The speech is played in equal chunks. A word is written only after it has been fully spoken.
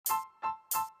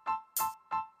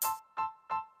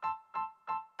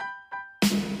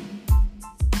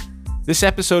This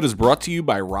episode is brought to you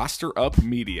by Roster Up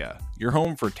Media, your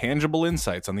home for tangible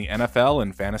insights on the NFL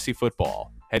and fantasy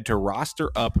football. Head to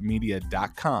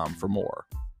rosterupmedia.com for more.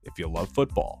 If you love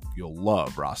football, you'll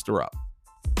love Roster Up.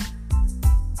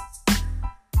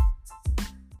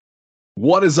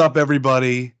 What is up,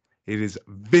 everybody? It is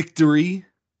victory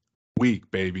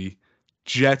week, baby.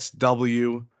 Jets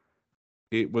W.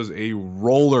 It was a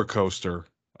roller coaster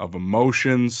of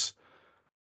emotions.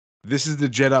 This is the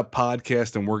Jet Up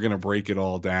podcast, and we're going to break it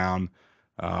all down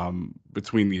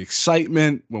between the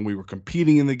excitement when we were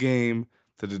competing in the game,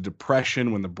 to the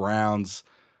depression when the Browns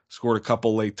scored a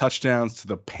couple late touchdowns, to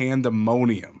the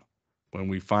pandemonium when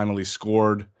we finally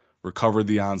scored, recovered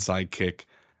the onside kick,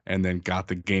 and then got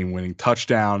the game-winning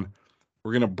touchdown.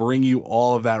 We're going to bring you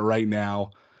all of that right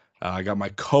now. I got my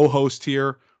co-host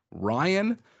here,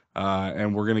 Ryan,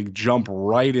 and we're going to jump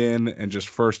right in and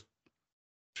just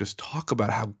talk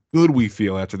about how good we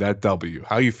feel after that W.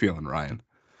 How you feeling, Ryan?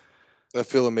 I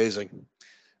feel amazing.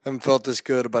 I haven't felt this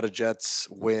good about a Jets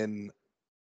win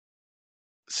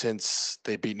since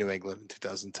they beat New England in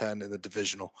 2010 in the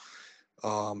divisional.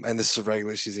 And this is a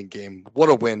regular season game. What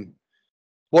a win.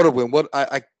 What a win. We'll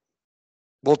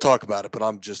talk about it,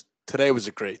 but today was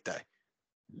a great day.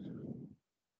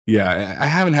 Yeah, I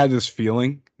haven't had this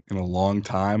feeling in a long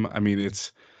time. I mean,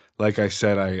 it's like I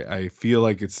said, I feel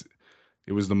like it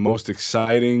was the most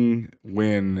exciting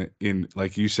win in,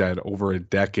 like you said, over a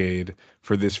decade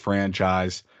for this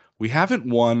franchise. We haven't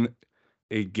won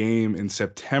a game in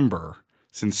September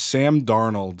since Sam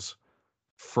Darnold's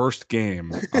first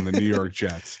game on the New York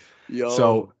Jets.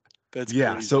 So that's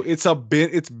yeah, crazy. so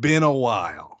it's been a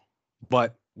while,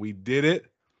 but we did it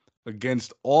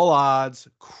against all odds.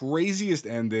 Craziest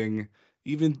ending.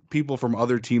 Even people from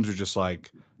other teams are just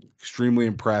like extremely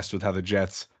impressed with how the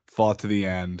Jets fought to the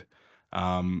end.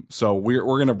 So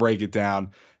we're gonna break it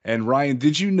down. And Ryan,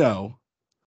 did you know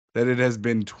that it has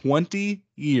been 20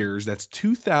 years? That's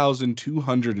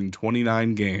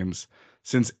 2,229 games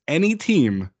since any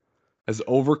team has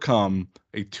overcome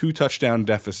a 2-touchdown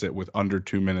deficit with under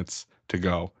 2 minutes to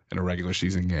go in a regular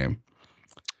season game.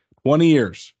 20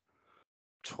 years.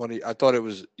 20. I thought it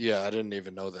was. Yeah, I didn't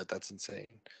even know that. That's insane.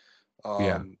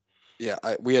 Yeah. Yeah.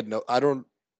 I don't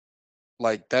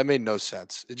like that. Made no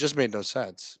sense. It just made no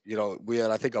sense. We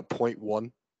had, I think, a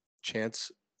 0.1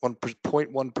 chance,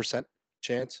 1.1%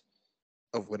 chance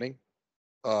of winning,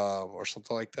 or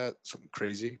something like that. Something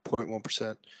crazy.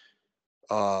 0.1%.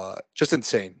 Just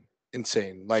insane.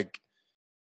 Like,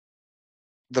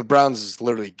 the Browns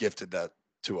literally gifted that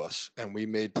to us, and we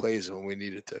made plays when we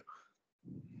needed to.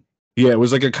 Yeah, it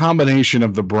was like a combination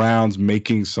of the Browns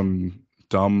making some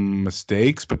dumb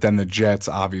mistakes, but then the Jets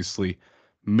obviously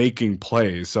making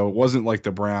plays. So it wasn't like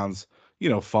the Browns,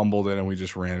 fumbled it and we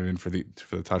just ran it in for the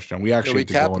touchdown. We actually We had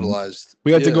to go capitalized.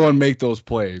 we had to go and make those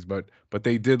plays, but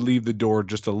they did leave the door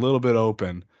just a little bit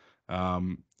open.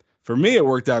 For me, it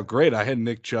worked out great. I had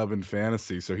Nick Chubb in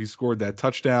fantasy, so he scored that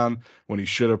touchdown when he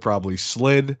should have probably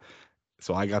slid.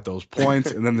 So I got those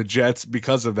points, and then the Jets,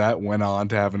 because of that, went on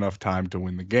to have enough time to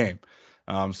win the game.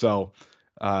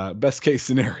 Best case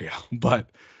scenario. But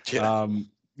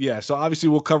yeah, so obviously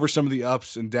we'll cover some of the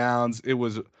ups and downs. It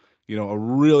was, a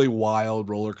really wild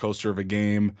roller coaster of a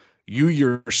game. You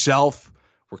yourself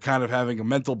were kind of having a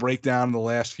mental breakdown in the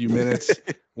last few minutes.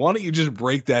 Why don't you just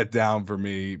break that down for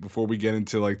me before we get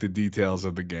into like the details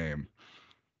of the game?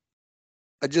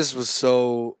 I just was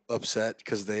so upset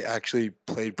because they actually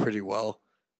played pretty well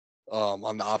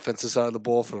on the offensive side of the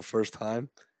ball for the first time.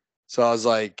 So I was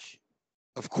like,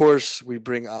 of course, we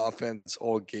bring offense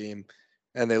all game,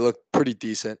 and they look pretty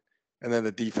decent. And then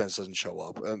the defense doesn't show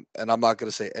up. And I'm not going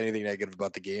to say anything negative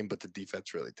about the game, but the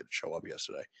defense really didn't show up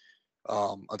yesterday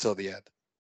until the end.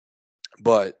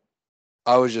 But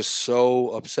I was just so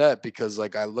upset because,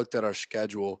 like, I looked at our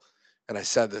schedule, and I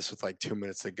said this with like 2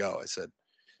 minutes to go. I said,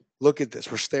 look at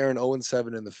this. We're staring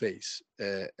 0-7 in the face.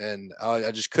 And I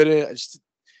just couldn't. I just,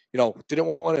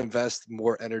 didn't want to invest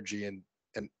more energy and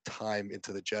time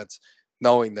into the Jets,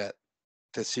 knowing that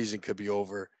the season could be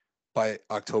over by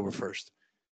October 1st.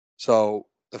 So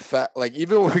the fact, like,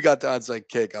 even when we got the onside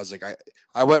kick, I was like,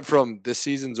 I went from this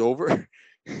season's over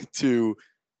to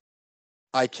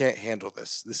I can't handle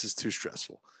this. This is too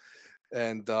stressful.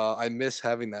 And I miss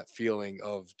having that feeling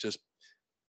of just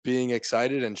being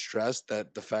excited and stressed,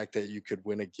 that the fact that you could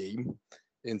win a game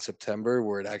in September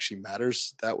where it actually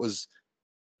matters. That was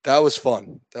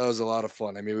fun. That was a lot of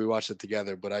fun. I mean, we watched it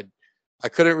together, but I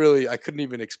couldn't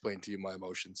even explain to you my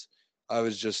emotions. I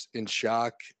was just in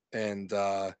shock. And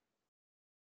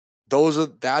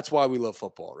that's why we love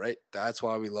football, right? That's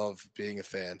why we love being a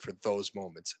fan, for those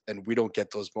moments. And we don't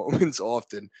get those moments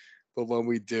often but when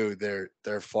we do,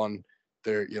 they're fun.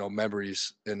 They're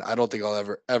memories, and I don't think I'll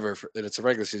ever. And it's a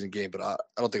regular season game, but I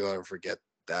don't think I'll ever forget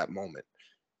that moment.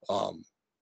 Um,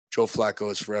 Joe Flacco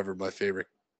is forever my favorite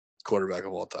quarterback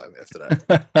of all time. After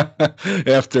that,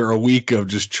 After a week of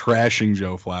just trashing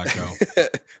Joe Flacco.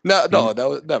 no, that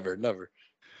was never.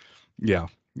 Yeah.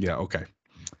 Yeah. Okay.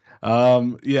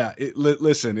 Yeah.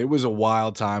 Listen, it was a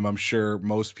wild time. I'm sure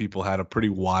most people had a pretty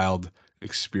wild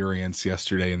experience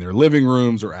yesterday in their living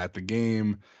rooms or at the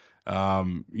game.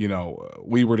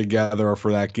 We were together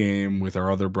for that game with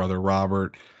our other brother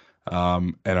Robert,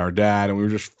 and our dad, and we were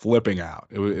just flipping out.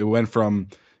 It went from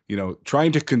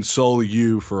trying to console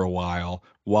you for a while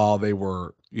they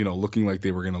were looking like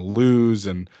they were going to lose,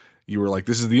 and you were like,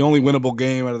 this is the only winnable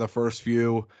game out of the first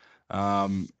few.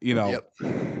 Yep.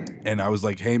 And I was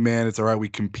like, hey man, it's all right. We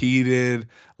competed.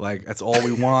 Like, that's all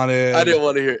we I wanted. didn't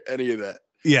want to hear any of that.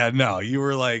 Yeah, no, you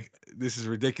were like, this is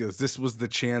ridiculous. This was the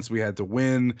chance we had to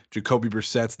win. Jacoby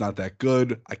Brissett's not that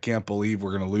good. I can't believe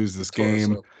we're gonna lose this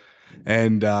game.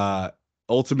 And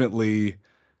ultimately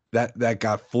that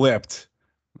got flipped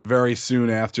very soon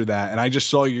after that. And I just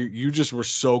saw you just were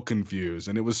so confused.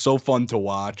 And it was so fun to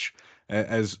watch.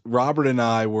 As Robert and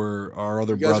I were, our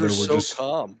other You guys brother, were were so just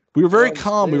calm. we were I don't very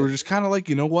calm. We were understand. just kind of like,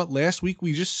 you know what? Last week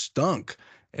we just stunk.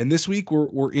 And this week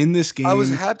we're in this I was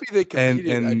game, happy they competed.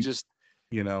 I and just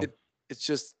you know, it's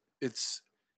just it's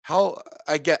how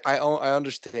I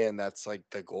understand that's like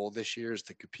the goal this year is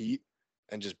to compete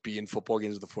and just be in football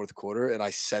games in the fourth quarter. And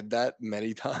I said that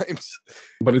many times.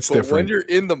 but it's But when different. you're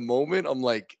in the moment, I'm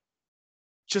like,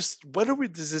 just when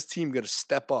is this team gonna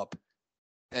step up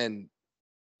and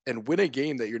win a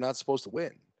game that you're not supposed to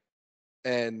win?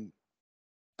 And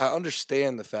I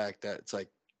understand the fact that it's like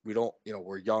we don't,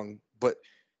 we're young, but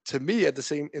to me,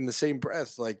 in the same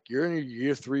breath, like you're in your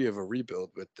year 3 of a rebuild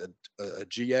with a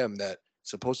GM that's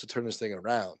supposed to turn this thing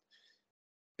around,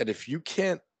 and if you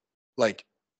can't like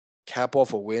cap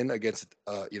off a win against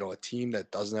a team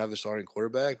that doesn't have the starting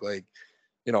quarterback, like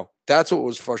that's what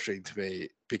was frustrating to me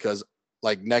because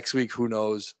like next week, who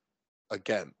knows?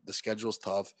 Again, the schedule's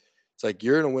tough. It's like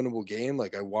you're in a winnable game.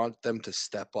 Like I want them to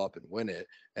step up and win it.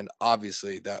 And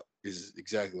obviously that is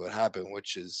exactly what happened,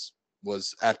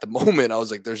 was at the moment I was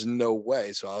like, there's no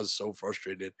way. So I was so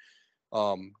frustrated.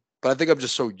 But I think I'm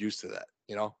just so used to that.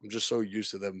 I'm just so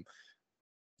used to them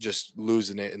just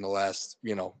losing it in the last,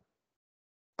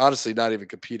 honestly not even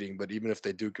competing, but even if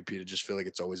they do compete, I just feel like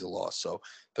it's always a loss. So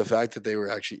the fact that they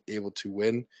were actually able to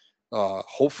win,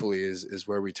 hopefully is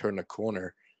where we turn the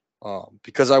corner.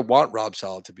 Because I want Rob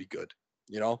Saleh to be good,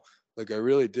 like I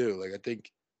really do. Like I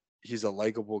think he's a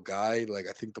likable guy. Like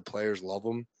I think the players love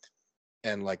him,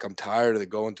 and like I'm tired of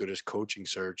going through this coaching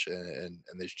search and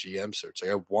this GM search.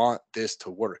 Like I want this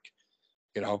to work,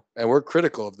 and we're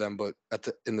critical of them, but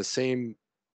in the same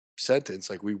sentence,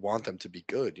 like we want them to be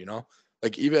good.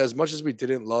 Like even as much as we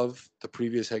didn't love the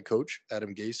previous head coach,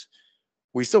 Adam Gase,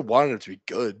 we still wanted him to be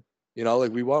good.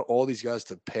 Like we want all these guys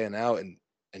to pan out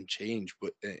and change,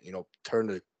 but turn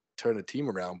the team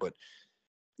around. But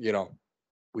you know,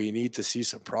 we need to see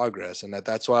some progress, and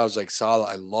that's why I was like, Salah,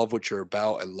 I love what you're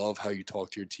about. I love how you talk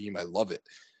to your team. I love it.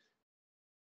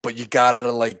 But you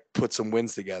gotta like put some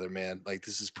wins together, man. Like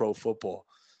this is pro football.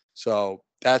 So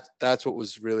that's what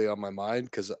was really on my mind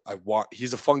because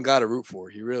he's a fun guy to root for.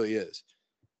 He really is.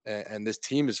 And this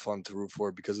team is fun to root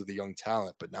for because of the young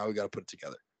talent. But now we got to put it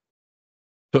together.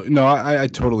 So no, I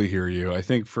totally hear you. I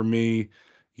think for me,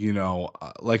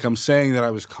 like I'm saying that I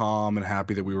was calm and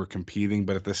happy that we were competing,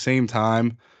 but at the same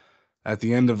time, at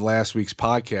the end of last week's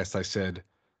podcast, I said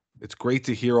it's great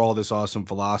to hear all this awesome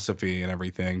philosophy and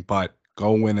everything, but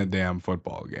go win a damn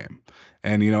football game.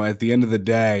 And at the end of the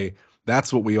day,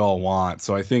 that's what we all want.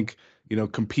 So I think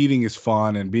competing is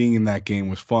fun, and being in that game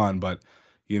was fun, but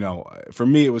for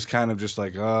me, it was kind of just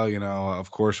like, oh,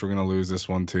 of course we're going to lose this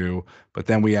one too. But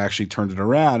then we actually turned it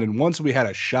around. And once we had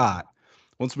a shot,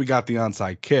 once we got the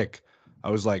onside kick, I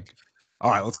was like,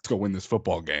 all right, let's go win this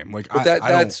football game. Like, But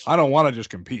I don't want to just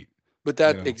compete,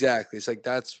 exactly. It's like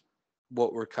that's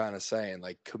what we're kind of saying.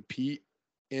 Like compete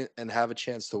and have a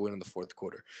chance to win in the fourth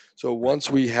quarter. So Right. once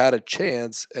we had a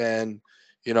chance and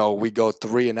we go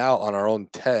 3-and-out on our own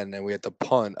 10 and we had to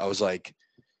punt, I was like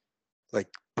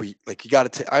you got to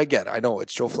take. I know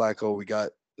it's Joe Flacco. We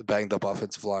got the banged up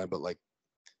offensive line, but like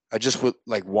I just would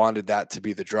like wanted that to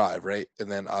be the drive, right? And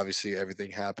then obviously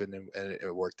everything happened and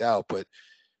it worked out. But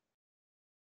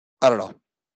I don't know.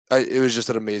 It was just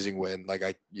an amazing win.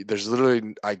 Like there's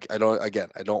literally I don't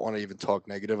want to even talk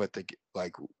negative. I think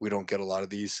like we don't get a lot of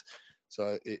these,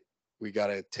 so we got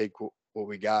to take what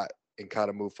we got and kind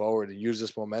of move forward and use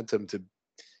this momentum to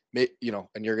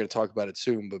and you're going to talk about it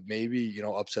soon, but maybe,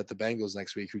 upset the Bengals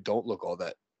next week, who don't look all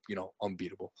that,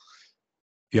 unbeatable.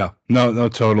 Yeah, no,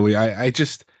 totally. It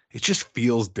just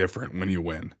feels different when you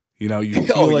win. You Oh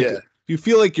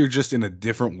feel like yeah, you're just in a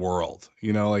different world.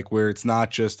 Like where it's not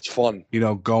just it's fun.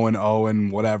 going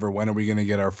and whatever. When are we gonna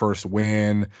get our first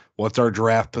win? What's our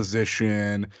draft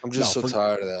position? I'm just No, so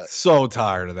tired of that. so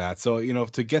tired of that. So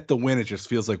to get the win, it just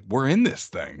feels like we're in this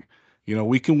thing.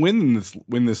 We can win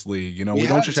this league. We We don't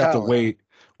have just have to talent.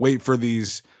 wait for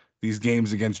these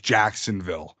games against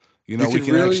Jacksonville. You We could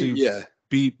can really, actually yeah,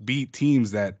 beat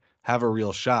teams that have a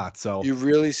real shot. So you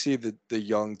really see the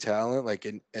young talent, like,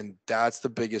 and that's the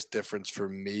biggest difference for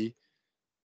me.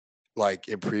 Like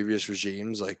in previous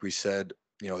regimes, like we said,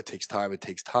 it takes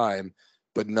time,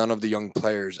 but none of the young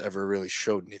players ever really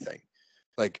showed anything.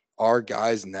 Like our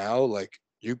guys now, like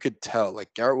you could tell,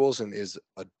 like Garrett Wilson is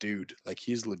a dude, like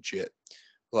he's legit.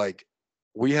 Like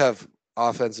we have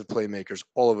offensive playmakers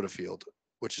all over the field,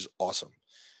 which is awesome.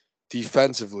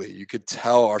 Defensively, you could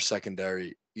tell our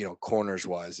secondary, corners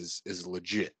wise, is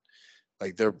legit.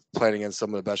 Like they're playing against some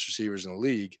of the best receivers in the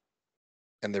league,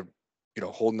 and they're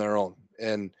holding their own.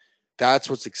 And that's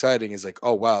what's exciting is like,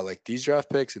 oh wow, like these draft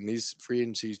picks and these free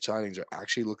agency signings are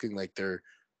actually looking like they're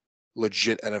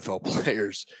legit NFL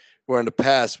players. Where in the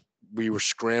past we were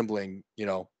scrambling,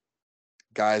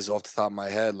 guys off the top of my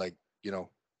head, like,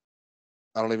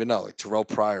 I don't even know. Like Terrell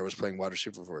Pryor was playing wide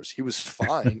receiver for us. He was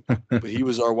fine, but he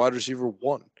was our wide receiver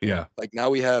one. yeah, Like now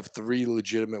we have three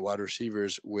legitimate wide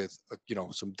receivers with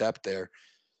some depth there.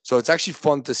 So it's actually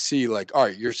fun to see, like, all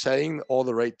right, you're saying all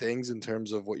the right things in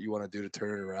terms of what you want to do to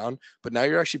turn it around, but now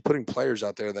you're actually putting players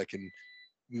out there that can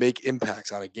make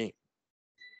impacts on a game.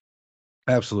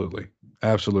 absolutely,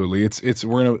 absolutely. It's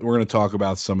we're gonna talk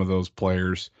about some of those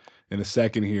players in a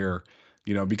second here.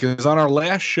 Because on our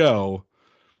last show,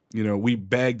 we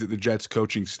begged the Jets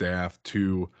coaching staff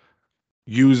to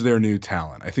use their new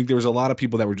talent. I think there was a lot of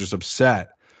people that were just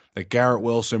upset that Garrett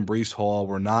Wilson, Breece Hall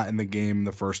were not in the game in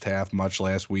the first half much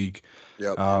last week.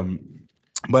 Yep.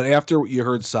 But after you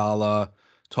heard Saleh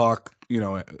talk,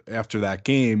 after that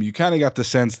game, you kind of got the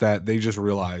sense that they just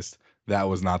realized that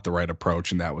was not the right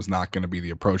approach and that was not going to be the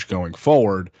approach going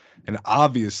forward. And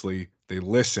obviously they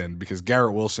listened because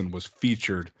Garrett Wilson was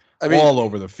featured I mean, all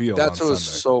over the field on that's what was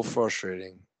Sunday. so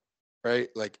frustrating, right?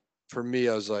 Like for me,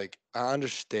 I was like, I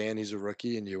understand he's a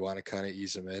rookie and you want to kind of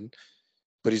ease him in,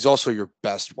 but he's also your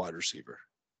best wide receiver.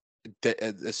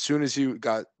 As soon as he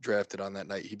got drafted on that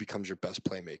night, he becomes your best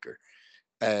playmaker.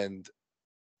 And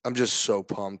I'm just so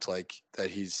pumped, like that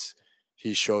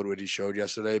he showed what he showed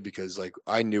yesterday, because like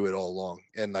I knew it all along,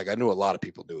 and like I knew a lot of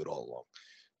people knew it all along,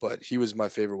 but he was my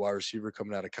favorite wide receiver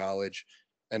coming out of college,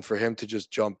 and for him to just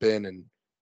jump in and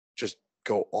just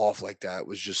go off like that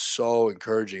was just so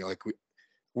encouraging. Like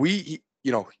we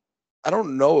I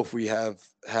don't know if we have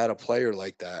had a player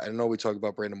like that. I know we talk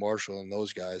about Brandon Marshall and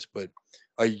those guys, but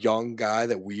a young guy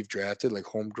that we've drafted, like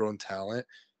homegrown talent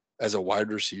as a wide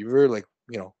receiver, like,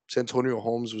 Santonio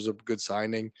Holmes was a good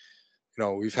signing.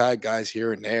 We've had guys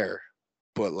here and there,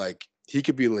 but like he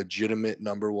could be a legitimate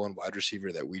number one wide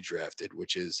receiver that we drafted,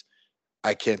 which is,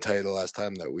 I can't tell you the last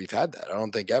time that we've had that. I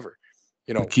don't think ever.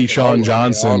 Keyshawn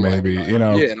Johnson, maybe,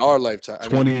 Yeah, in our lifetime.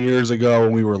 20 years ago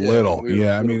when we were Yeah, when little. we were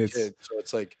Yeah, I mean, little it's kids. So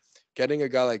it's like getting a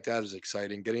guy like that is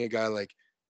exciting. Getting a guy like,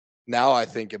 now I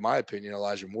think, in my opinion,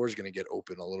 Elijah Moore is going to get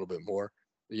open a little bit more.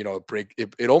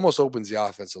 It almost opens the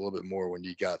offense a little bit more when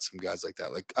you got some guys like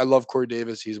that. Like I love Corey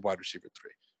Davis. He's a wide receiver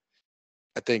 3.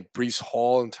 I think Breece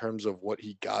Hall, in terms of what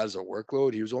he got as a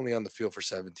workload, he was only on the field for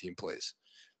 17 plays.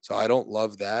 So I don't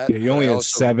love that. yeah, he But only I had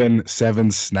also,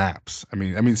 seven snaps. I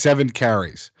mean 7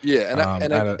 carries. yeah, Out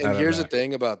and of here's the that.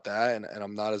 thing about that, and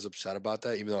I'm not as upset about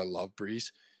that, even though I love Breece.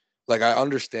 Like I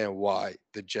understand why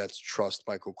the Jets trust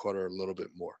Michael Carter a little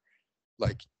bit more.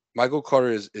 Like Michael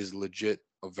Carter is legit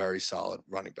a very solid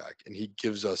running back, and he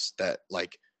gives us that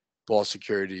like ball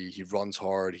security. He runs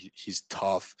hard. He's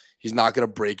tough. He's not going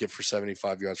to break it for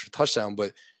 75 yards for touchdown,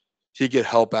 but he could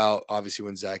help out obviously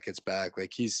when Zach gets back.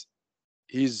 Like he's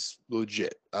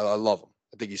legit. I love him.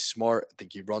 I think he's smart. I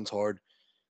think he runs hard.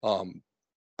 Um,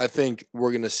 I think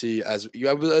we're gonna see, as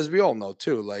we all know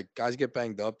too, like guys get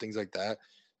banged up, things like that.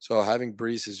 So having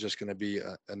Brees is just gonna be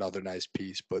another nice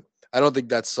piece. But I don't think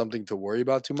that's something to worry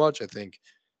about too much. I think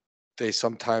this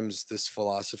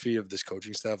philosophy of this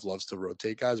coaching staff loves to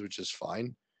rotate guys, which is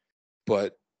fine.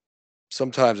 But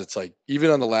sometimes it's like, even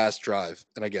on the last drive,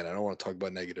 and again, I don't want to talk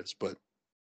about negatives, but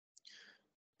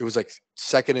it was like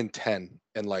 2nd and 10,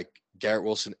 and like Garrett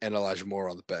Wilson and Elijah Moore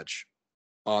on the bench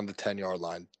on the 10-yard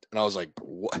line. And I was like,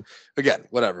 what? Again,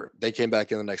 whatever. They came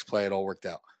back in the next play. It all worked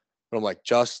out. But I'm like,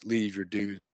 just leave your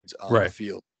dudes on the Right.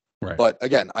 field. Right. But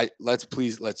again, let's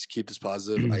keep this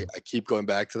positive. Mm-hmm. I keep going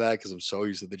back to that because I'm so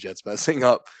used to the Jets messing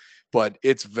up. But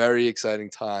it's very exciting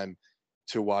time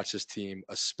to watch this team,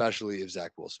 especially if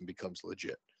Zach Wilson becomes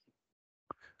legit.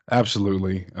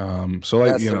 Absolutely. So And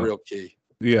like, that's the real key.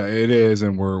 yeah, it is,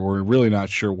 and we're really not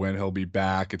sure when he'll be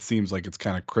back. It seems like it's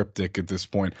kind of cryptic at this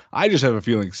point. I just have a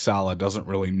feeling Salah doesn't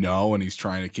really know, and he's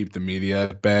trying to keep the media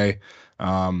at bay.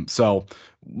 So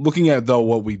looking at though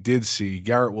what we did see,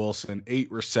 Garrett Wilson,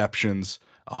 8 receptions,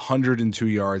 102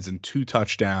 yards, and 2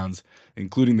 touchdowns,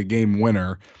 including the game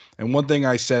winner. And one thing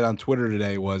I said on Twitter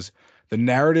today was the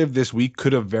narrative this week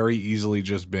could have very easily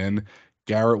just been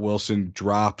Garrett Wilson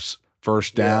drops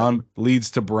first Yeah. down,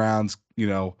 leads to Browns,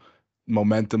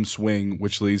 momentum swing,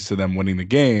 which leads to them winning the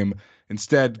game.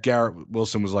 Instead, Garrett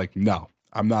Wilson was like, no,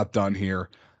 I'm not done here.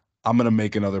 I'm going to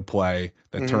make another play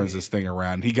that turns this thing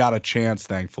around. He got a chance,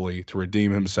 thankfully, to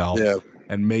redeem himself Yeah.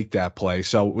 and make that play.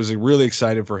 So it was really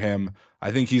excited for him.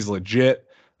 I think he's legit.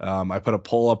 I put a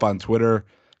poll up on Twitter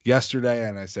yesterday,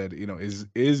 and I said,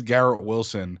 is Garrett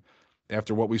Wilson,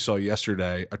 after what we saw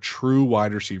yesterday, a true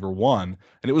wide receiver one?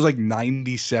 And it was like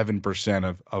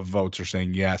 97% of votes are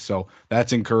saying yes. So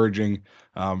that's encouraging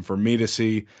for me to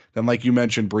see. Then, like you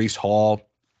mentioned, Breece Hall,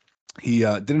 he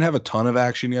didn't have a ton of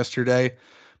action yesterday,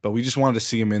 but we just wanted to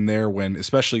see him in there when,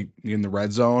 especially in the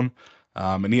red zone.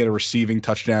 And he had a receiving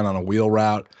touchdown on a wheel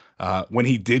route. When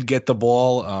he did get the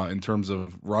ball, in terms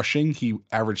of rushing, he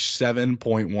averaged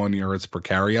 7.1 yards per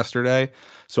carry yesterday.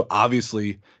 So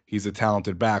obviously he's a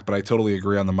talented back, but I totally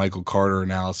agree on the Michael Carter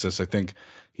analysis. I think,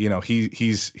 he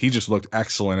just looked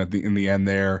excellent in the end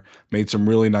there, made some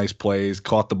really nice plays,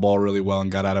 caught the ball really well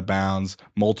and got out of bounds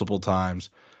multiple times.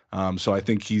 So I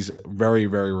think he's very,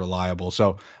 very reliable.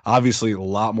 So obviously a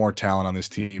lot more talent on this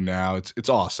team now. It's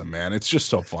awesome, man. It's just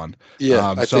so fun.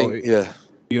 Yeah.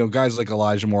 Guys like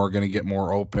Elijah Moore are going to get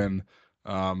more open.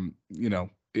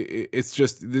 It's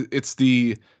just it's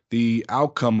the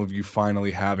outcome of you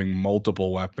finally having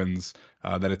multiple weapons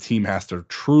that a team has to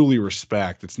truly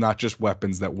respect. It's not just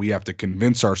weapons that we have to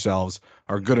convince ourselves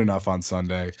are good enough on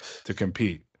Sunday to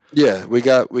compete. Yeah, we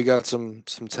got some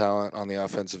talent on the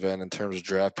offensive end in terms of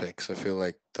draft picks. I feel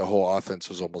like the whole offense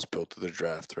was almost built to the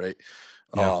draft, right?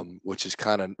 Yeah. Which is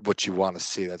kind of what you want to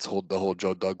see. That's the whole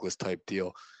Joe Douglas type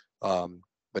deal.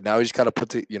 But now he's got to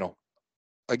put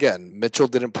again, Mitchell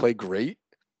didn't play great,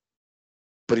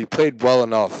 but he played well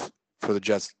enough for the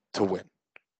Jets to win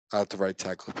at the right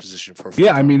tackle position for.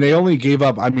 Yeah, I mean, they only gave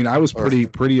up. I mean, I was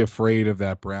pretty afraid of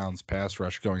that Browns pass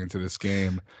rush going into this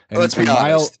game. And let's be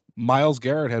honest. Myles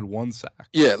Garrett had 1 sack.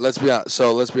 Yeah, let's be honest.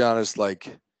 So let's be honest.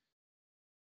 Like,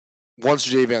 once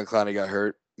Jadeveon Clowney got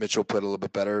hurt, Mitchell played a little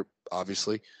bit better,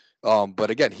 obviously. But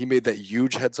again, he made that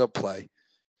huge heads-up play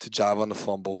to jive on the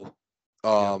fumble.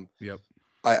 Yep.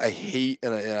 I hate,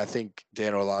 and I think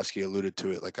Dan Orlovsky alluded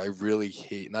to it. Like, I really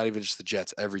hate, not even just the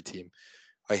Jets, every team.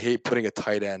 I hate putting a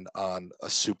tight end on a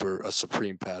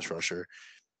supreme pass rusher.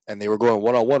 And they were going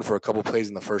one-on-one for a couple plays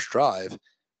in the first drive.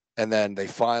 And then they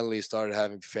finally started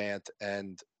having Fant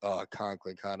and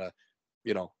Conklin kind of,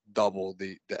 double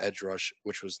the edge rush,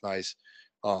 which was nice.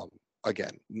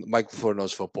 Again, Mike LaFleur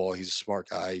knows football. He's a smart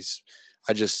guy.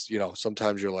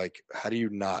 Sometimes you're like, how do you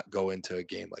not go into a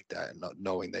game like that and not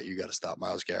knowing that you got to stop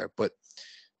Myles Garrett? But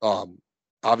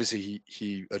obviously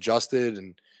he adjusted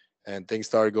and things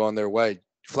started going their way.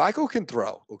 Flacco can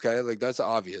throw, okay? Like, that's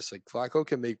obvious. Like, Flacco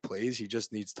can make plays. He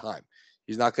just needs time.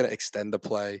 He's not going to extend the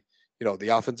play. The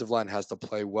offensive line has to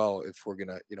play well if we're going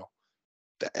to,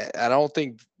 I don't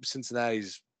think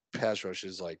Cincinnati's pass rush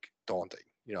is like daunting.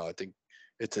 I think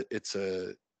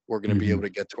we're going to be able to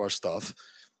get to our stuff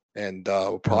and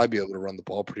we'll probably be able to run the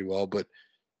ball pretty well. But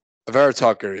Vera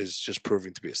Tucker is just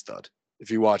proving to be a stud. If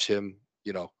you watch him,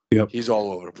 he's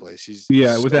all over the place.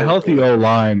 With a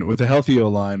healthy O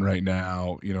line right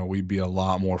now, we'd be a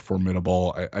lot more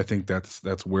formidable. I think that's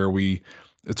where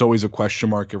it's always a question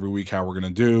mark every week how we're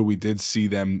going to do. We did see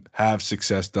them have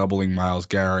success doubling Myles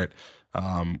Garrett,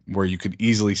 where you could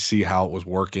easily see how it was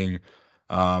working.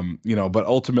 But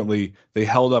ultimately they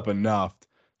held up enough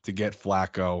to get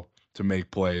Flacco to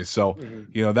make plays. So,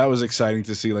 that was exciting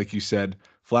to see. Like you said,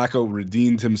 Flacco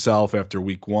redeemed himself after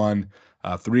week 1.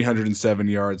 307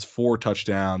 yards, 4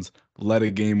 touchdowns, led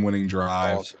a game-winning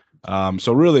drive. Awesome.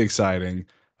 So really exciting.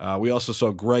 We also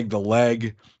saw Greg the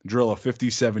Leg drill a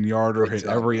 57-yarder, hit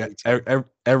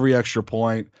every extra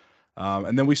point.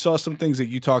 And then we saw some things that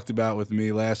you talked about with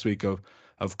me last week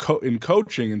in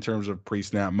coaching in terms of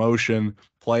pre-snap motion,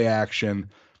 play action.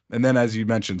 And then, as you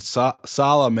mentioned,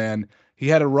 Salah, man, he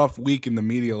had a rough week in the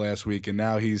media last week, and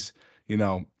now he's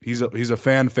a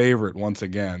fan favorite once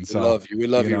again. So we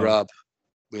love you, Rob.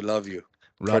 We love you.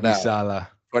 Robbie Salah.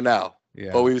 for now.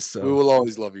 Yeah. But we so, will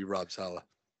always love you, Rob Saleh.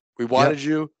 We wanted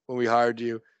you when we hired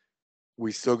you.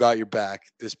 We still got your back.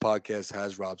 This podcast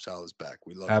has Rob Saleh's back.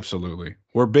 We love absolutely.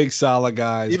 We're big Saleh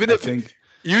guys. Even I if think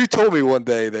you told me one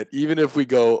day that even if we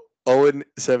go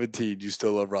 0-17, you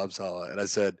still love Rob Saleh. And I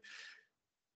said,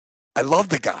 I love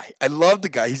the guy. I love the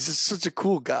guy. He's just such a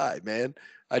cool guy, man.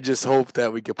 I just hope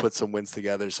that we can put some wins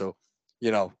together. So,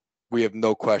 we have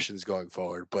no questions going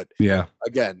forward. But yeah.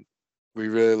 again, we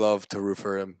really love to root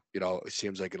for him. It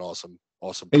seems like an awesome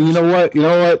person. And you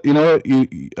know what?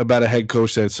 About a head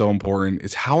coach that's so important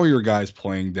is how are your guys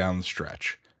playing down the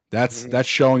stretch? That's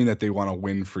showing that they want to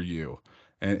win for you.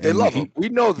 And they love him. We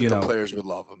know that the players would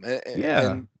love him.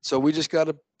 Yeah. And so we just got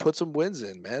to put some wins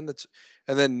in, man.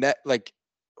 And then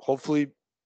hopefully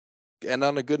end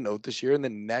on a good note this year. And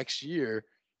then next year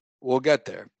we'll get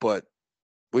there. But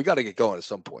we got to get going at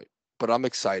some point. But I'm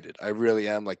excited. I really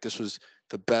am. Like, this was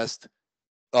the best.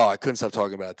 Oh, I couldn't stop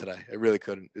talking about it today. I really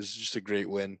couldn't. It was just a great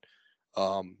win.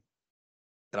 And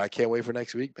I can't wait for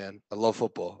next week, man. I love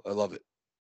football. I love it.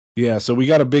 Yeah, so we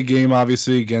got a big game,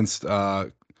 obviously, against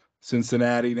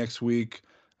Cincinnati next week.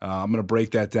 I'm going to break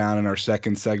that down in our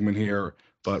second segment here.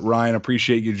 But, Ryan,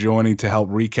 appreciate you joining to help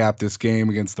recap this game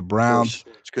against the Browns.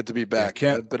 It's good to be back.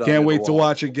 Yeah, can't wait to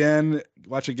watch again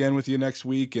with you next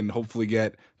week and hopefully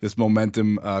get this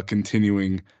momentum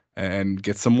continuing and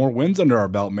get some more wins under our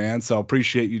belt, man. So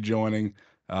appreciate you joining,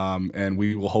 and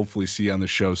we will hopefully see you on the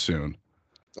show soon.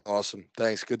 Awesome.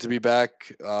 Thanks. Good to be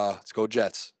back. Let's go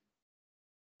Jets.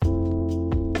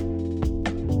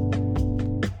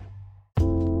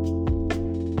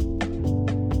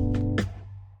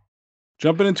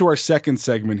 Jumping into our second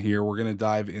segment here, we're going to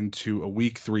dive into a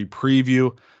Week 3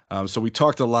 preview. So we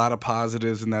talked a lot of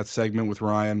positives in that segment with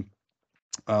Ryan.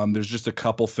 There's just a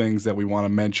couple things that we want to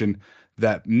mention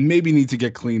that maybe need to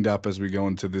get cleaned up as we go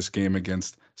into this game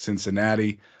against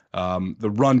Cincinnati.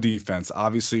 The run defense,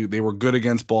 obviously, they were good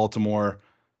against Baltimore,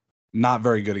 not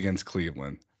very good against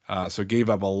Cleveland. So gave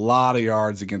up a lot of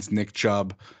yards against Nick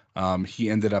Chubb.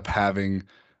 He ended up having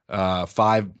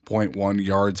 5.1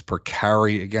 yards per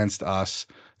carry against us,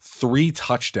 3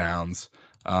 touchdowns,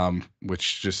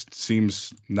 which just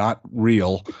seems not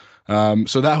real.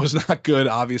 So that was not good,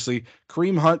 obviously.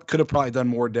 Kareem Hunt could have probably done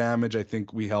more damage. I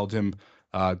think we held him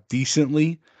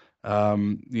decently,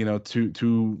 to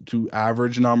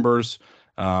average numbers.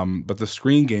 But the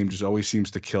screen game just always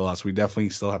seems to kill us. We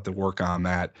definitely still have to work on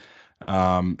that.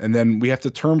 And then we have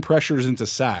to turn pressures into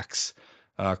sacks.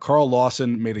 Carl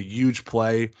Lawson made a huge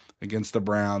play against the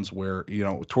Browns where,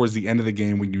 towards the end of the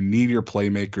game when you need your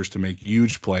playmakers to make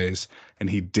huge plays, and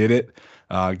he did it,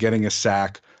 getting a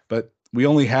sack. But we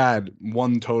only had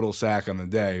 1 total sack on the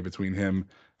day between him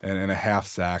and a half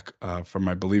sack from,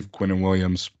 I believe, Quinnen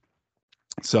Williams.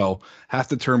 So have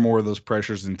to turn more of those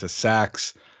pressures into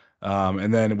sacks.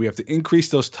 And then we have to increase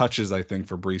those touches, I think,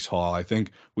 for Breece Hall. I think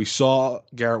we saw,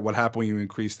 Garrett, what happened when you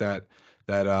increase the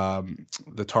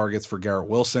targets for Garrett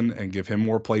Wilson and give him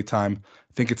more play time.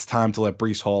 I think it's time to let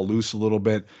Breece Hall loose a little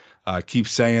bit. Keep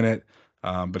saying it,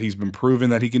 but he's been proven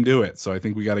that he can do it. So I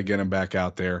think we got to get him back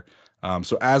out there.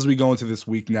 So as we go into this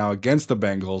week now against the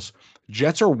Bengals,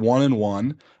 Jets are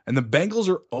 1-1, and the Bengals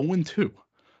are 0-2.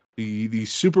 The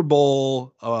Super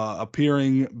Bowl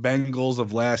appearing Bengals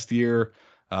of last year,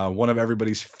 one of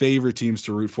everybody's favorite teams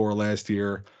to root for last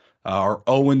year, are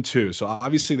 0-2. So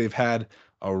obviously they've had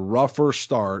a rougher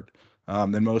start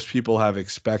than most people have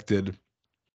expected.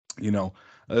 No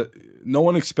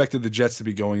one expected the Jets to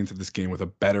be going into this game with a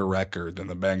better record than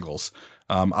the Bengals.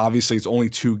 Obviously, it's only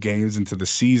 2 games into the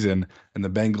season, and the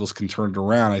Bengals can turn it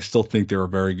around. I still think they're a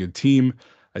very good team.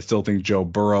 I still think Joe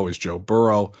Burrow is Joe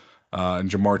Burrow, and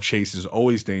Jamar Chase is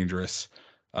always dangerous.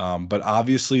 But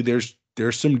obviously, there's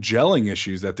some gelling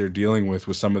issues that they're dealing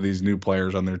with some of these new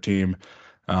players on their team.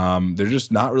 They're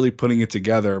just not really putting it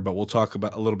together, but we'll talk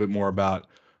about a little bit more about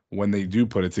when they do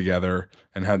put it together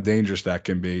and how dangerous that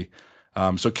can be.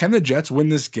 So can the Jets win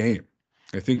this game?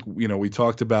 I think, we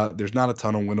talked about there's not a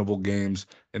ton of winnable games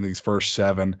in these first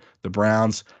 7. The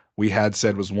Browns, we had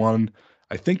said, was one.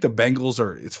 I think the Bengals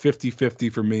it's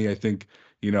 50-50 for me. I think,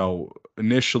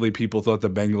 initially people thought the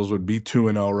Bengals would be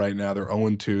 2-0 right now. They're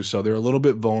 0-2, so they're a little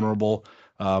bit vulnerable,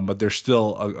 but they're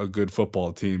still a good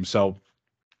football team. So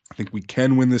I think we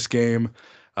can win this game,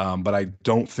 but I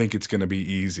don't think it's going to be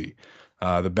easy.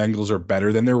 The Bengals are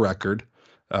better than their record,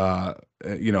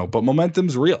 but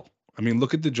momentum's real. I mean,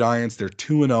 look at the Giants. They're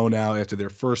 2-0 now. After their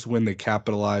first win, they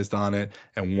capitalized on it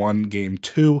and won game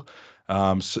 2.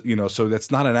 So that's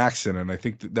not an accident. I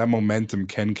think that momentum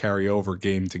can carry over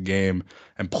game to game,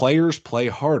 and players play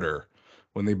harder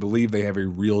when they believe they have a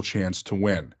real chance to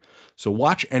win. So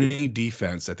watch any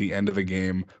defense at the end of a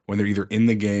game when they're either in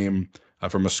the game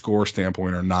from a score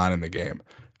standpoint or not in the game.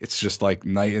 It's just like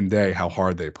night and day how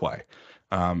hard they play.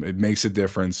 It makes a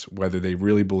difference whether they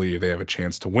really believe they have a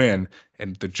chance to win.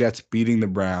 And the Jets beating the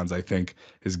Browns, I think,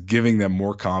 is giving them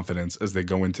more confidence as they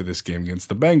go into this game against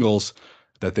the Bengals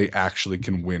that they actually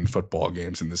can win football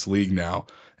games in this league now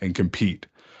and compete.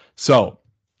 So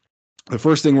the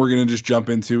first thing we're going to just jump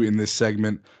into in this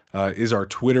segment is our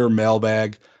Twitter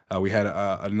mailbag. We had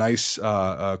a nice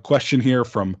question here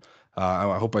from,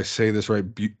 I hope I say this right,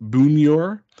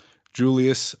 Bunyor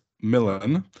Julius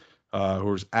Millen,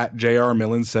 who's at JR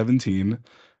Millen 17.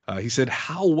 He said,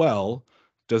 how well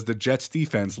does the Jets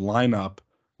defense line up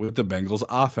with the Bengals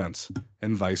offense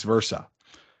and vice versa?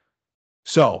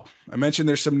 So I mentioned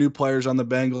there's some new players on the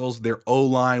Bengals. Their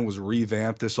O-line was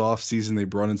revamped this offseason. They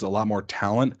brought in a lot more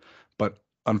talent, but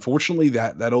unfortunately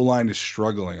that O-line is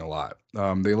struggling a lot.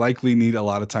 They likely need a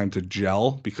lot of time to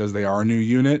gel because they are a new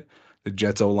unit. The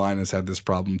Jets O-line has had this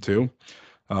problem too.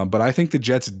 But I think the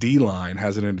Jets D-line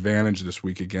has an advantage this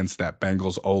week against that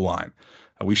Bengals O-line.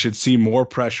 We should see more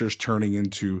pressures turning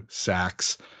into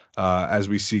sacks as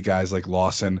we see guys like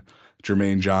Lawson,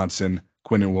 Jermaine Johnson,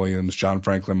 Quinnen Williams, John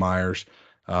Franklin Myers,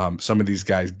 some of these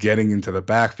guys getting into the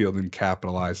backfield and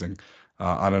capitalizing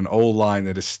on an O-line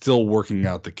that is still working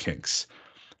out the kinks.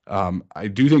 I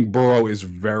do think Burrow is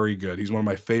very good. He's one of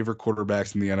my favorite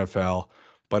quarterbacks in the NFL.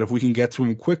 But if we can get to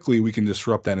him quickly, we can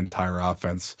disrupt that entire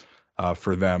offense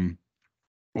for them.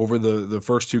 Over the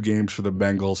first two games for the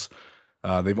Bengals,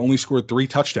 they've only scored 3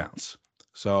 touchdowns.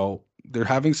 So they're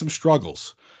having some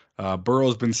struggles.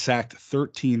 Burrow's been sacked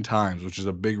 13 times, which is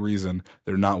a big reason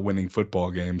they're not winning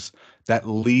football games. That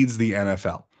leads the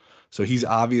NFL. So he's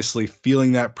obviously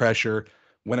feeling that pressure.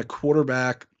 When a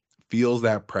quarterback feels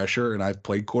that pressure, and I've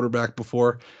played quarterback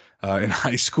before in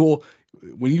high school,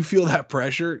 when you feel that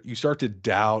pressure, you start to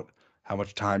doubt how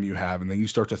much time you have, and then you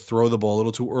start to throw the ball a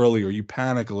little too early, or you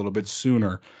panic a little bit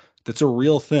sooner. That's a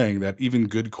real thing that even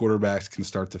good quarterbacks can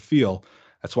start to feel.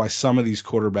 That's why some of these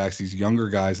quarterbacks, these younger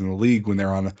guys in the league, when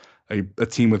they're on a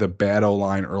team with a bad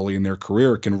O-line early in their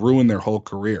career, it can ruin their whole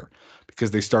career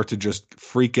because they start to just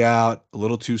freak out a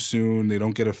little too soon. They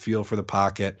don't get a feel for the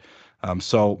pocket.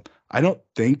 So I don't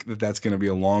think that that's going to be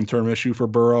a long-term issue for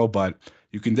Burrow, but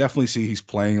you can definitely see he's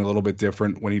playing a little bit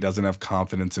different when he doesn't have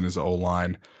confidence in his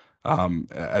O-line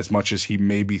as much as he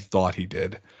maybe thought he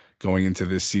did going into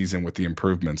this season with the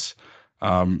improvements.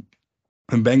 The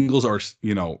Bengals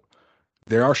are,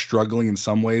 they are struggling in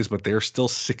some ways, but they're still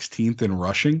 16th in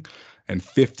rushing and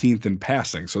 15th in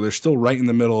passing. So they're still right in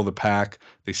the middle of the pack.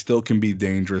 They still can be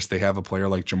dangerous. They have a player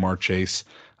like Jamar Chase,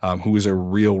 who is a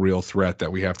real threat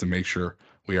that we have to make sure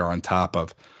we are on top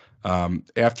of.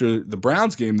 After the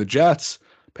Browns game, the Jets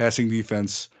passing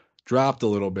defense dropped a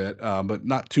little bit, but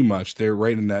not too much. They're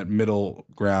right in that middle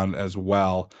ground as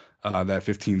well, that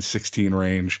 15-16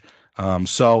 range.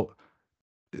 So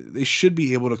they should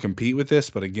be able to compete with this,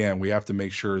 but again, we have to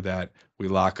make sure that we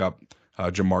lock up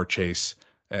Jamar Chase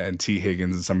and T.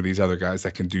 Higgins and some of these other guys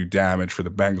that can do damage for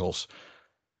the Bengals.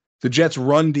 The Jets'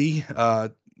 run D,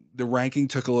 the ranking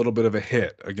took a little bit of a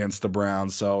hit against the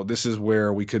Browns, so this is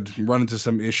where we could run into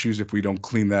some issues if we don't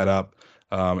clean that up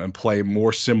and play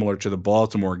more similar to the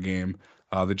Baltimore game.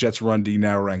 The Jets' run D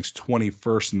now ranks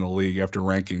 21st in the league after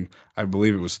ranking, I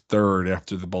believe it was 3rd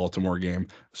after the Baltimore game.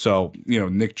 So,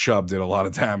 Nick Chubb did a lot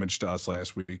of damage to us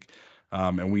last week,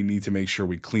 and we need to make sure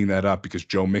we clean that up because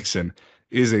Joe Mixon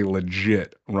is a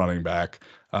legit running back,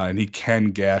 and he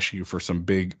can gash you for some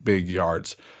big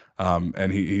yards.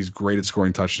 And he's great at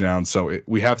scoring touchdowns. So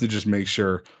we have to just make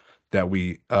sure that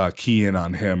we key in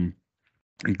on him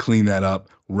and clean that up,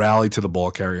 rally to the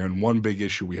ball carrier. And one big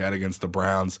issue we had against the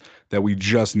Browns that we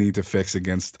just need to fix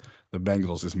against the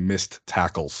Bengals is missed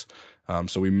tackles.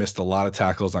 So we missed a lot of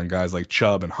tackles on guys like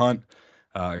Chubb and Hunt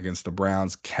against the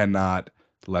Browns. Cannot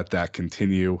let that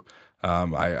continue.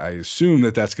 I assume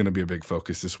that that's going to be a big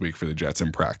focus this week for the Jets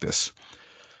in practice.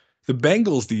 The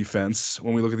Bengals defense,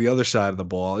 when we look at the other side of the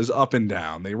ball, is up and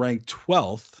down. They rank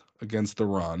 12th against the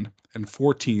run and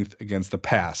 14th against the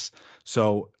pass.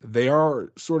 So they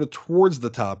are sort of towards the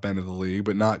top end of the league,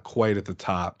 but not quite at the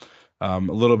top, a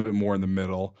little bit more in the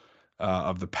middle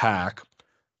of the pack.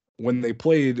 When they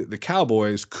played the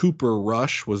Cowboys, Cooper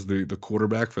Rush was the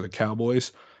quarterback for the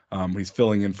Cowboys. He's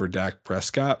filling in for Dak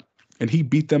Prescott, and he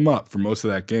beat them up for most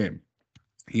of that game.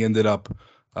 He ended up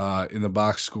in the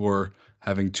box score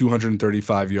having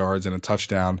 235 yards and a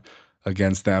touchdown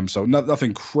against them. So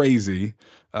nothing crazy,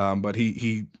 but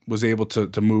he was able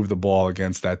to move the ball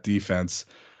against that defense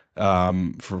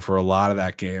for a lot of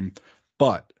that game.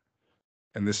 But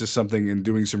and this is something in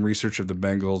doing some research of the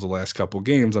Bengals the last couple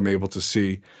games, I'm able to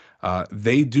see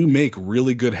they do make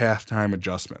really good halftime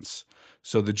adjustments.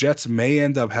 So the Jets may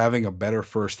end up having a better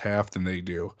first half than they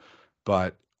do,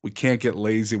 but we can't get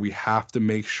lazy. We have to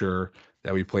make sure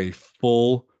that we play a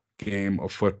full game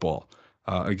of football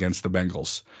against the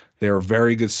Bengals. They're a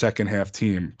very good second half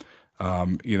team,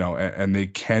 and they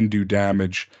can do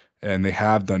damage, and they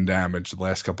have done damage the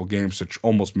last couple games to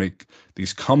almost make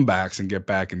these comebacks and get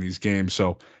back in these games.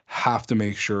 So have to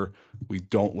make sure we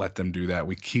don't let them do that.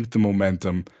 We keep the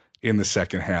momentum in the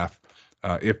second half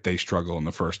if they struggle in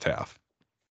the first half.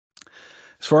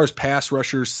 As far as pass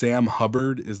rushers, Sam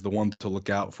Hubbard is the one to look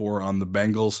out for on the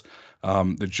Bengals.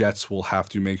 The Jets will have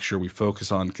to make sure we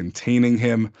focus on containing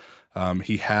him.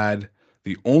 He had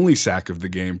the only sack of the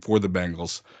game for the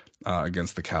Bengals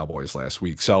against the Cowboys last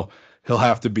week. So he'll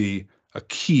have to be a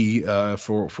key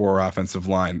for our offensive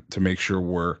line to make sure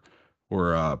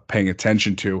we're paying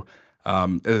attention to.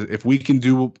 If we can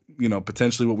do,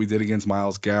 potentially what we did against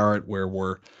Myles Garrett, where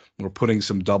we're putting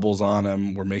some doubles on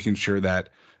him, we're making sure that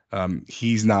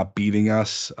he's not beating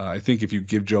us. I think if you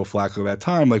give Joe Flacco that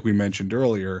time, like we mentioned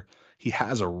earlier, he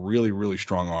has a really, really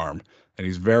strong arm, and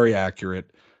he's very accurate.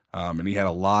 And he had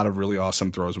a lot of really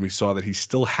awesome throws, and we saw that he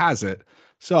still has it.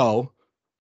 So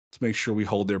let's make sure we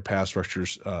hold their pass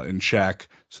rushers in check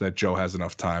so that Joe has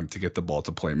enough time to get the ball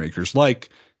to playmakers like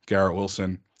Garrett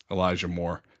Wilson, Elijah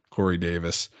Moore, Corey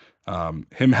Davis.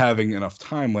 Him having enough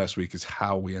time last week is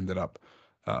how we ended up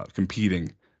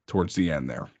competing towards the end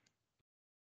there.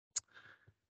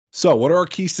 So what are our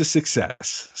keys to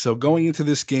success? So going into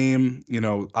this game,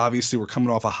 obviously we're coming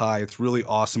off a high. It's really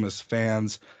awesome as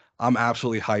fans. I'm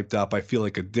absolutely hyped up. I feel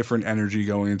like a different energy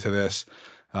going into this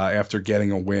after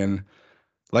getting a win.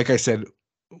 Like I said,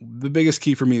 the biggest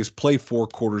key for me is play 4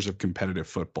 quarters of competitive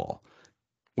football.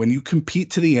 When you compete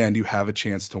to the end, you have a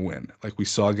chance to win. Like we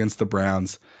saw against the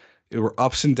Browns, there were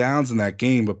ups and downs in that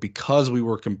game, but because we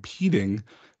were competing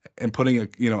and putting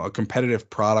a competitive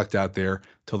product out there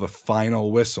till the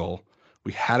final whistle,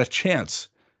 we had a chance,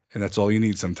 and that's all you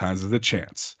need sometimes is a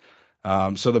chance.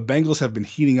 So the Bengals have been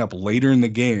heating up later in the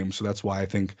game, so that's why I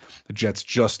think the Jets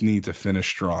just need to finish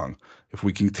strong. If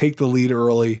we can take the lead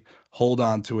early, hold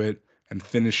on to it, and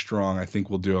finish strong, I think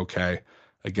we'll do okay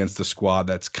against the squad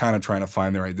that's kind of trying to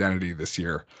find their identity this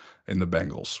year in the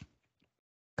Bengals.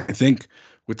 I think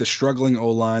with the struggling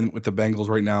O-line with the Bengals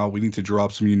right now, we need to draw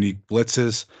up some unique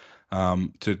blitzes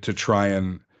to try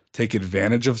and take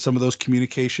advantage of some of those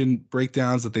communication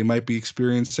breakdowns that they might be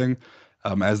experiencing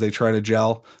as they try to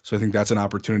gel. So I think that's an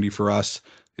opportunity for us,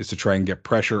 is to try and get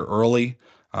pressure early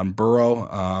on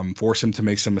Burrow, force him to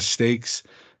make some mistakes,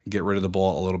 and get rid of the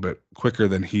ball a little bit quicker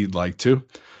than he'd like to.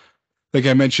 Like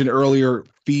I mentioned earlier,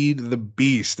 feed the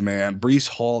beast, man. Breece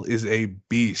Hall is a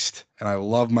beast, and I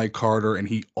love Mike Carter, and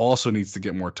he also needs to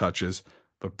get more touches.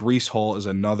 But Breece Hall is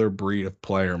another breed of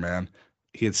player, man.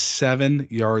 He had 7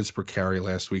 yards per carry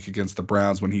last week against the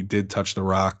Browns when he did touch the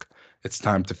rock. It's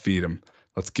time to feed him.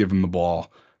 Let's give him the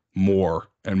ball more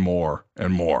and more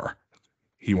and more.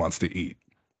 He wants to eat.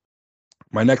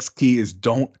 My next key is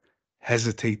don't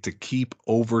hesitate to keep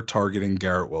over-targeting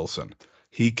Garrett Wilson.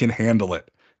 He can handle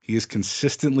it. He is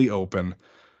consistently open.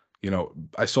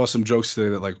 I saw some jokes today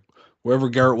that, like, wherever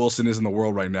Garrett Wilson is in the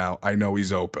world right now, I know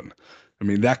he's open. I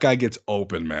mean, that guy gets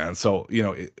open, man. So,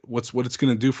 what it's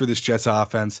going to do for this Jets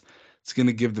offense, it's going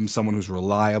to give them someone who's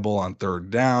reliable on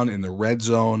third down in the red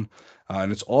zone.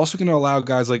 And it's also going to allow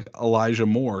guys like Elijah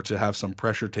Moore to have some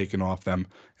pressure taken off them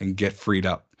and get freed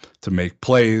up to make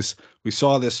plays. We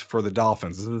saw this for the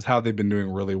Dolphins. This is how they've been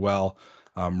doing really well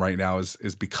right now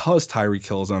is because Tyreek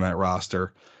Hill is on that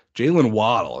roster. Jalen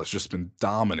Waddle has just been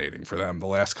dominating for them the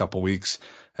last couple weeks,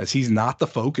 as he's not the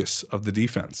focus of the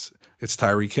defense. It's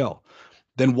Tyreek Hill.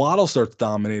 Then Waddle starts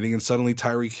dominating, and suddenly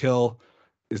Tyreek Hill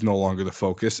is no longer the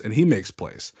focus, and he makes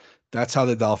plays. That's how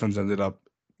the Dolphins ended up,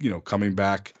 coming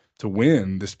back to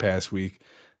win this past week,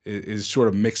 is sort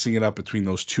of mixing it up between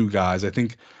those two guys. I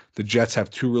think the Jets have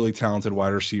 2 really talented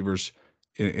wide receivers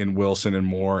in Wilson and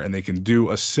Moore, and they can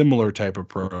do a similar type of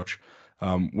approach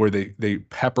where they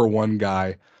pepper one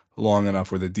guy long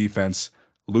enough where the defense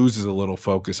loses a little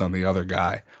focus on the other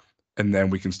guy, and then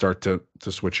we can start to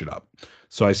switch it up.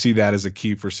 So I see that as a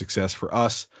key for success for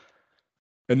us.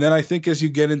 And then I think as you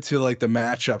get into like the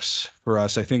matchups for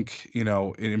us, I think,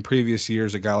 in previous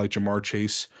years, a guy like Ja'Marr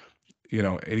Chase,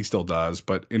 and he still does,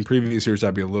 but in previous years,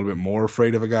 I'd be a little bit more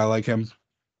afraid of a guy like him.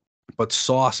 But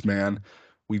Sauce, man,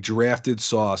 we drafted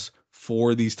Sauce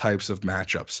for these types of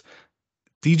matchups.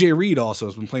 DJ Reed also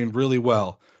has been playing really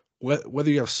well. Whether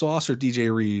you have Sauce or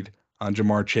DJ Reed on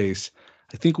Ja'Marr Chase,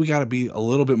 I think we got to be a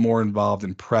little bit more involved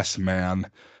in press man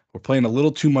we're playing a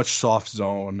little too much soft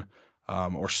zone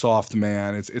or soft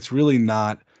man. It's really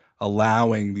not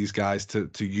allowing these guys to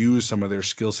use some of their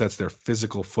skill sets, their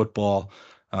physical football,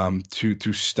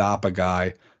 to stop a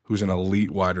guy who's an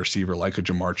elite wide receiver like a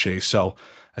Ja'Marr Chase. So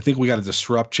I think we got to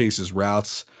disrupt Chase's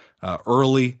routes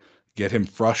early, get him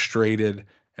frustrated,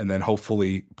 and then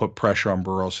hopefully put pressure on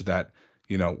Burrow so that,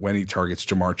 when he targets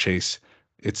Ja'Marr Chase,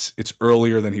 it's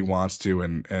earlier than he wants to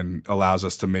and allows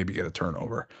us to maybe get a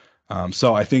turnover.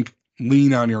 So I think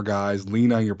lean on your guys,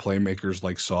 lean on your playmakers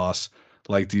like Sauce,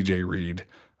 like DJ Reed.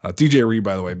 DJ Reed,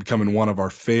 by the way, becoming one of our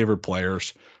favorite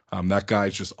players. That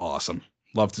guy's just awesome.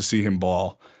 Love to see him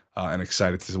ball and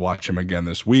excited to watch him again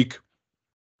this week.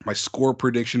 My score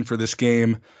prediction for this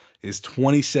game is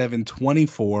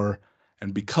 27-24.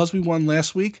 And because we won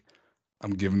last week,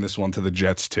 I'm giving this one to the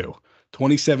Jets too.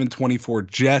 27-24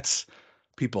 Jets.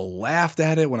 People laughed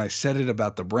at it when I said it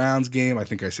about the Browns game. I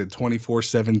think I said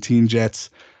 24-17 Jets.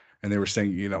 And they were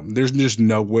saying, there's just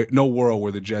no world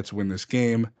where the Jets win this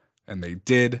game. And they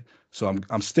did. So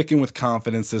I'm sticking with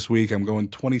confidence this week. I'm going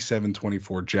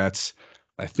 27-24 Jets.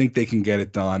 I think they can get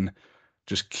it done.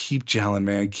 Just keep gelling,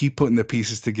 man. Keep putting the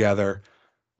pieces together.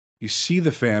 You see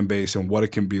the fan base and what it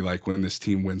can be like when this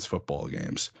team wins football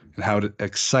games and how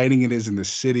exciting it is in the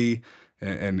city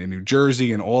and in New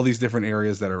Jersey and all these different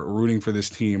areas that are rooting for this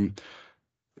team.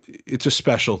 It's a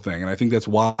special thing. And I think that's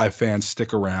why fans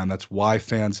stick around. That's why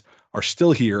fans are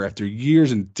still here after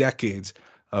years and decades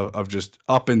of just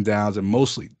up and downs, and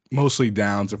mostly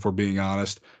downs, if we're being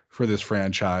honest, for this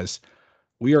franchise.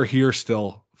 We are here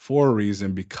still for a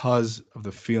reason because of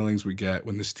the feelings we get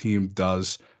when this team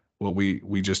does what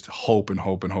we just hope and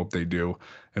hope and hope they do,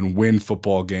 and win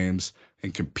football games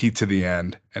and compete to the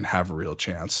end and have a real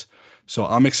chance. So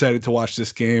I'm excited to watch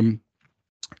this game.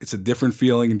 It's a different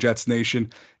feeling in Jets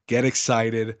Nation. Get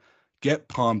excited, get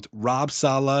pumped. Rob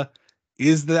Saleh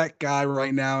is that guy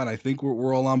right now, and I think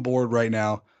we're all on board right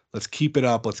now. Let's keep it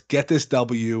up. Let's get this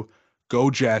W. Go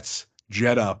Jets.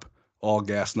 Jet up. All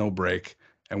gas, no break.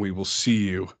 And we will see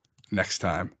you next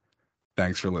time.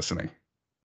 Thanks for listening.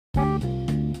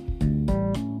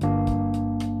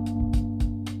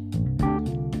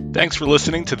 Thanks for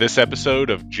listening to this episode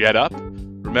of Jet Up.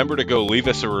 Remember to go leave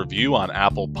us a review on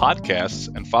Apple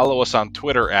Podcasts and follow us on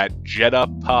Twitter at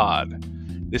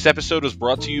JetUpPod. This episode was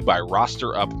brought to you by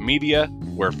Roster Up Media,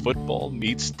 where football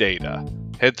meets data.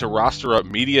 Head to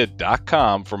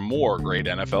rosterupmedia.com for more great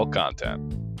NFL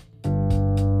content.